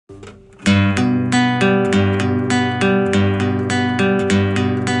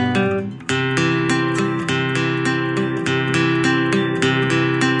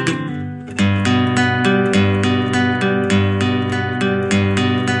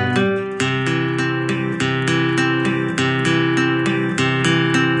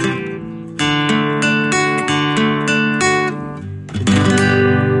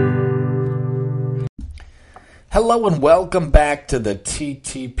Hello and welcome back to the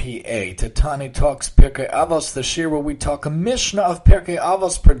TTPA, Tani Talks Pirkei Avos, the shir where we talk a Mishnah of Pirkei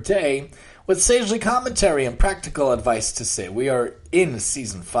Avos per day with sagely commentary and practical advice to say. We are in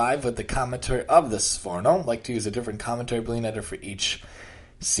Season 5 with the commentary of the Sforno. I like to use a different commentary blinator for each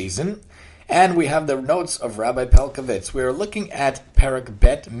season. And we have the notes of Rabbi Pelkovitz. We are looking at Parak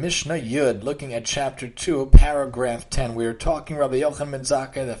Bet Mishnah Yud, looking at Chapter 2, Paragraph 10. We are talking Rabbi Yochanan ben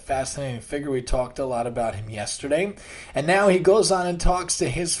Zakkai, the fascinating figure. We talked a lot about him yesterday. And now he goes on and talks to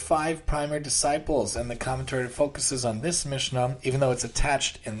his 5 primary disciples. And the commentary focuses on this Mishnah, even though it's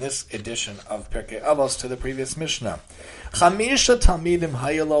attached in this edition of Pirkei Avos to the previous Mishnah. Chamisha Talmidim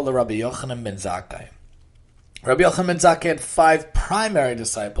Hayalo Rabbi Yochanan ben Zakkai. Rabbi Yochanan ben Zakkai had 5 primary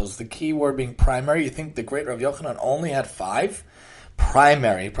disciples. The key word being primary. You think the great Rabbi Yochanan only had 5?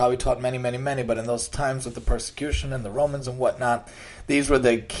 Primary. He probably taught many, but in those times with the persecution and the Romans and whatnot, these were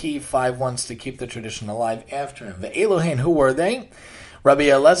the key 5 ones to keep the tradition alive after him. The Elohein, who were they? Rabbi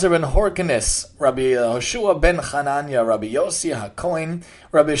Elazar ben Horkenis, Rabbi Hoshua ben Chananya, Rabbi Yossi HaKohen,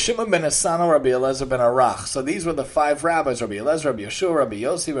 Rabbi Shimon ben Asano, Rabbi Elazar ben Arach. So these were the 5 rabbis, Rabbi Elazar, Rabbi Yeshua, Rabbi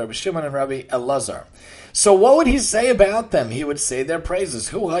Yossi, Rabbi Shimon, and Rabbi Elazar. So what would he say about them? He would say their praises.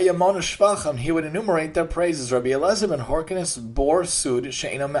 Hu hayamon shvacham. He would enumerate their praises. Rabbi Elazar ben Horkenis bor sud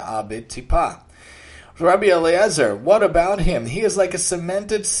she'eno me'abed tipa. Rabbi Eliezer, what about him? He is like a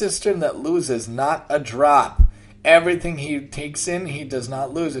cemented cistern that loses not a drop. Everything he takes in, he does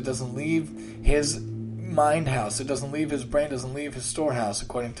not lose. It doesn't leave his mind house. It doesn't leave his brain. It doesn't leave his storehouse,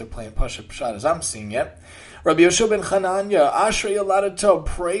 according to plain Pasha Pshat, as I'm seeing it. Rabbi Yeshua ben Chananya, Ashrei Yoladato,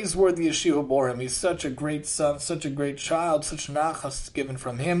 praiseworthy is she who bore him. He's such a great son, such a great child, such nachas given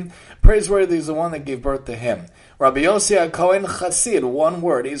from him. Praiseworthy is the one that gave birth to him. Rabbi Yossi HaKohen Chassid, one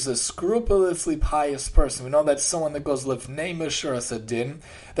word, he's a scrupulously pious person. We know that's someone that goes lifnei Mishras Adin,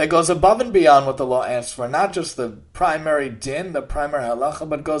 that goes above and beyond what the law asks for. Not just the primary din, the primary halacha,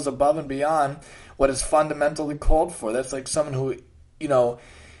 but goes above and beyond what is fundamentally called for. That's like someone who,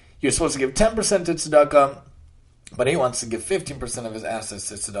 you're supposed to give 10% to tzedakah, but he wants to give 15% of his assets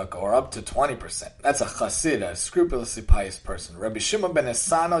to tzedakah, or up to 20%. That's a chassid, a scrupulously pious person. Rabbi Shimon ben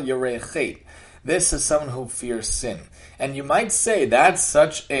Asano Yorei Chet. This is someone who fears sin. And you might say that's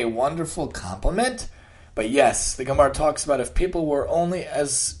such a wonderful compliment, but yes, the Gemara talks about if people were only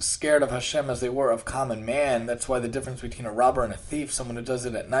as scared of Hashem as they were of common man, that's why the difference between a robber and a thief, someone who does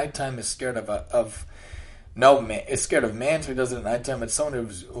it at nighttime is scared is scared of man, so he does it at nighttime, but someone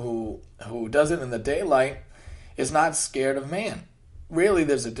who does it in the daylight is not scared of man. Really,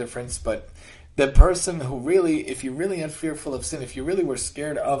 there's a difference, but the person who really, if you really had fearful of sin, if you really were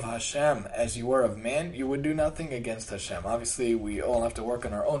scared of Hashem as you were of man, you would do nothing against Hashem. Obviously, we all have to work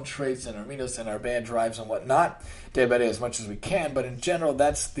on our own traits and our midos and our bad drives and whatnot, day by day as much as we can, but in general,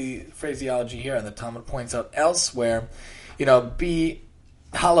 that's the phraseology here, and the Talmud points out elsewhere, be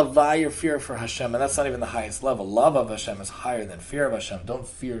halavai, your fear for Hashem, and that's not even the highest level. Love of Hashem is higher than fear of Hashem. Don't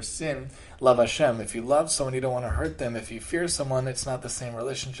fear sin, love Hashem. If you love someone, you don't want to hurt them. If you fear someone, it's not the same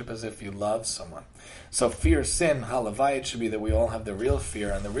relationship as if you love someone. So fear sin, halavai, it should be that we all have the real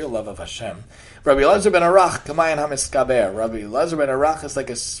fear and the real love of Hashem. Rabbi Elazar ben Arach, kamayan hamiskaber. Rabbi Elazar ben Arach is like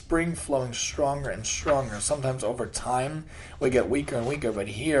a spring flowing stronger and stronger. Sometimes over time, we get weaker and weaker, but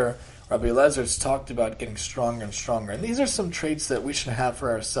here, Rabbi Elazar's talked about getting stronger and stronger. And these are some traits that we should have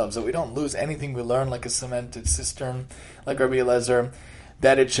for ourselves, that we don't lose anything we learn like a cemented cistern, like Rabbi Elazar,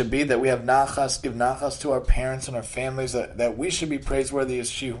 that it should be that we have nachas, give nachas to our parents and our families, that we should be praiseworthy as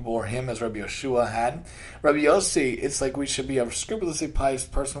she who bore him, as Rabbi Yeshua had. Rabbi Yossi, it's like we should be a scrupulously pious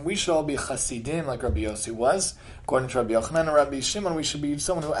person. We should all be chasidim like Rabbi Yossi was. According to Rabbi Yochanan and Rabbi Shimon, we should be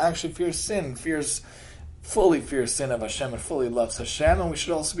someone who actually fears sin, fully fears sin of Hashem and fully loves Hashem, and we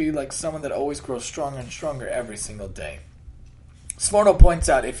should also be like someone that always grows stronger and stronger every single day. Sforno points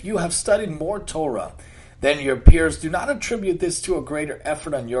out, if you have studied more Torah than your peers, do not attribute this to a greater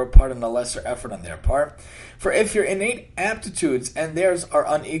effort on your part and a lesser effort on their part. For if your innate aptitudes and theirs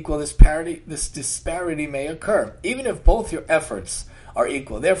are unequal, this disparity may occur, even if both your efforts are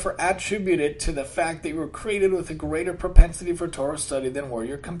equal. Therefore, attribute it to the fact that you were created with a greater propensity for Torah study than were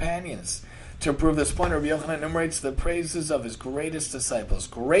your companions. To prove this point, Rabbi Yochanan enumerates the praises of his greatest disciples,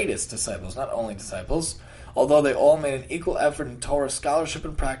 not only disciples. Although they all made an equal effort in Torah scholarship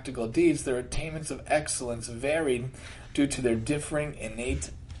and practical deeds, their attainments of excellence varied due to their differing innate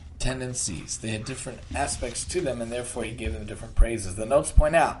tendencies. They had different aspects to them, and therefore he gave them different praises. The notes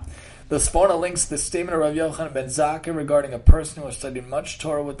point out The Sforno links the statement of Rav Yochanan ben Zakkai regarding a person who has studied much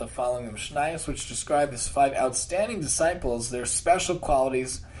Torah with the following Mishnayos, which describe his 5 outstanding disciples, their special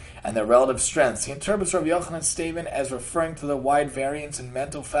qualities, and their relative strengths. He interprets Rav Yochanan's statement as referring to the wide variance in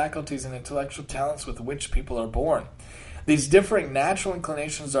mental faculties and intellectual talents with which people are born. These differing natural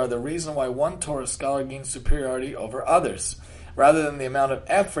inclinations are the reason why one Torah scholar gains superiority over others, rather than the amount of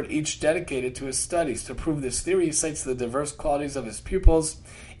effort each dedicated to his studies. To prove this theory, he cites the diverse qualities of his pupils,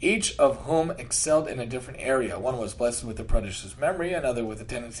 each of whom excelled in a different area. One was blessed with a prodigious memory, another with a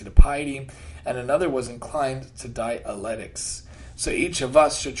tendency to piety, and another was inclined to dialectics. So each of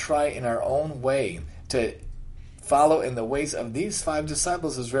us should try in our own way to follow in the ways of these 5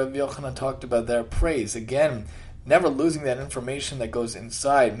 disciples, as Rabbi Yochanan talked about their praise. Again, never losing that information that goes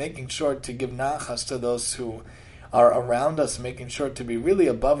inside, making sure to give nachas to those who are around us, making sure to be really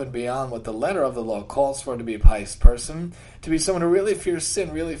above and beyond what the letter of the law calls for, to be a pious person, to be someone who really fears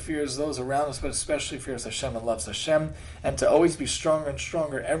sin, really fears those around us, but especially fears Hashem and loves Hashem, and to always be stronger and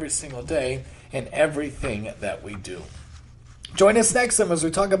stronger every single day in everything that we do. Join us next time as we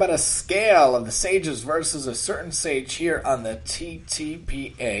talk about a scale of the sages versus a certain sage here on the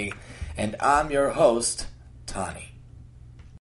TTPA, and I'm your host, Tani.